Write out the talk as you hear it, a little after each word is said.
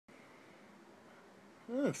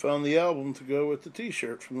I found the album to go with the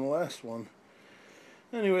t-shirt from the last one.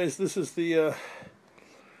 Anyways, this is the, I'm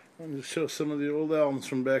going to show some of the old albums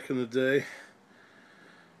from back in the day.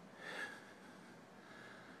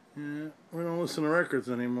 Yeah, we don't listen to records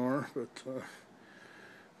anymore, but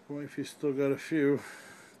wifey still got a few,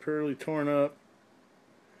 fairly torn up.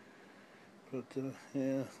 But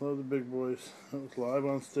yeah, love the big boys. That was live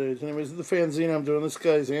on stage. Anyways, the fanzine I'm doing, this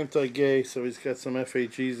guy's anti-gay, so he's got some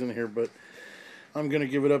FAGs in here, but I'm going to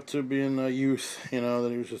give it up to being a youth, you know,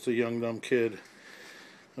 that he was just a young, dumb kid.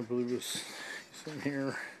 I believe he's in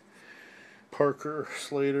here. Parker,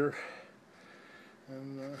 Slater.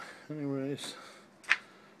 And anyways,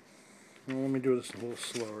 well, let me do this a little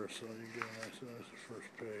slower so you get a nice, that's the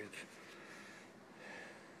first page.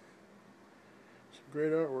 Some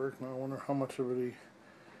great artwork. Now I wonder how much of it he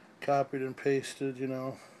copied and pasted, you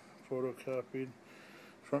know, photocopied.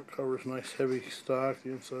 Front cover's nice heavy stock,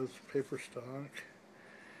 the inside's paper stock.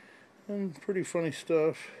 And pretty funny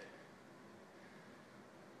stuff.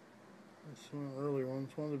 That's one of the early ones,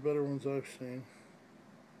 one of the better ones I've seen.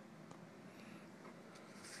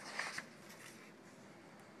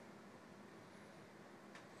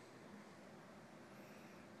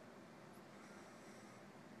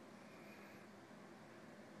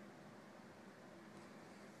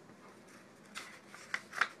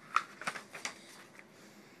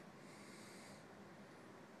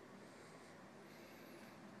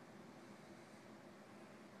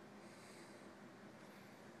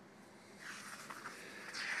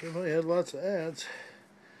 Well, he had lots of ads.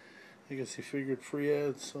 I guess he figured free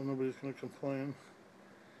ads, so nobody's going to complain.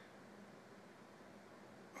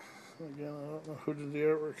 Again, I don't know who did the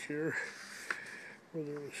artwork here,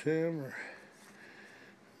 whether it was him or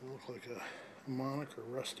it looked like a Monic or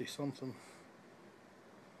Rusty something.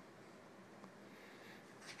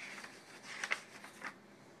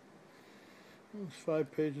 It's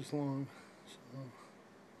 5 pages long. So.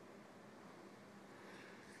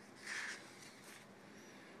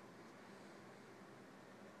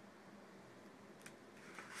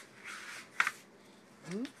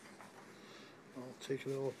 I'll take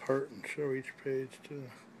it all apart and show each page too.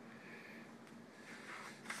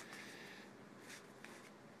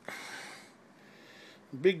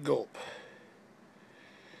 Big Gulp.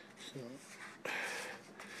 So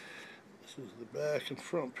this is the back and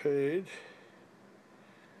front page.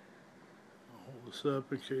 I'll hold this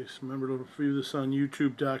up in case, remember to view this on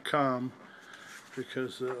YouTube.com,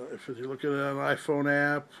 because if you look at it on an iPhone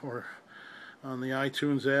app or on the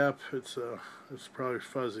iTunes app, it's probably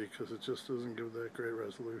fuzzy because it just doesn't give that great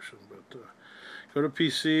resolution. But go to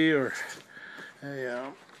PC or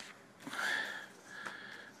a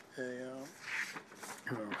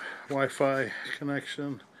Wi-Fi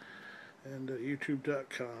connection, and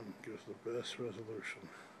YouTube.com gives the best resolution.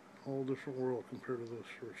 Whole different world compared to those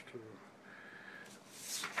first two.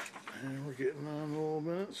 And we're getting on in a little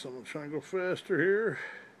bit, so I'm gonna try and go faster here.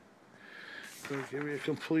 So give you a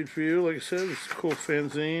complete view. Like I said, it's a cool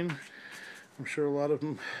fanzine. I'm sure a lot of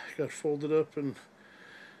them got folded up and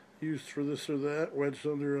used for this or that, wedged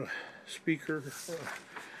under a speaker,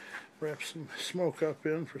 wrap some smoke up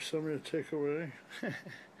in for somebody to take away.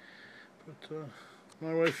 But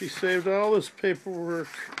my wifey saved all this paperwork.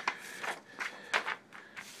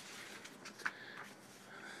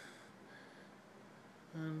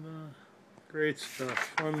 And great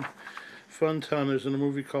stuff. Fun ton. There's in a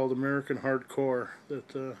movie called American Hardcore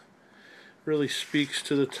that really speaks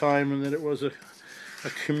to the time, and that it was a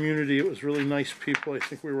community. It was really nice people. I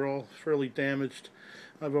think we were all fairly damaged.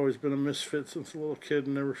 I've always been a misfit since a little kid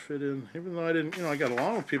and never fit in. Even though I didn't, you know, I got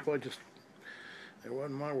along with people, it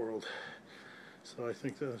wasn't my world. So I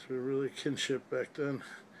think that was really kinship back then.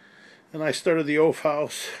 And I started the Oaf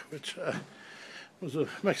House, which was a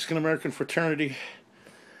Mexican-American fraternity.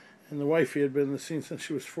 And the wifey had been in the scene since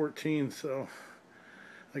she was 14, so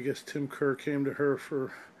I guess Tim Kerr came to her for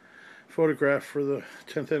a photograph for the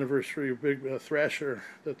 10th anniversary of Big Thrasher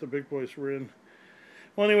that the big boys were in.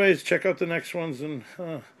 Well, anyways, check out the next ones, and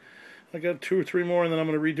I got 2 or 3 more, and then I'm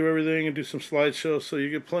going to redo everything and do some slideshows, so you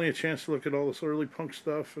get plenty of chance to look at all this early punk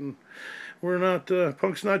stuff. And we're not,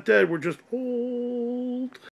 punk's not dead, we're just old.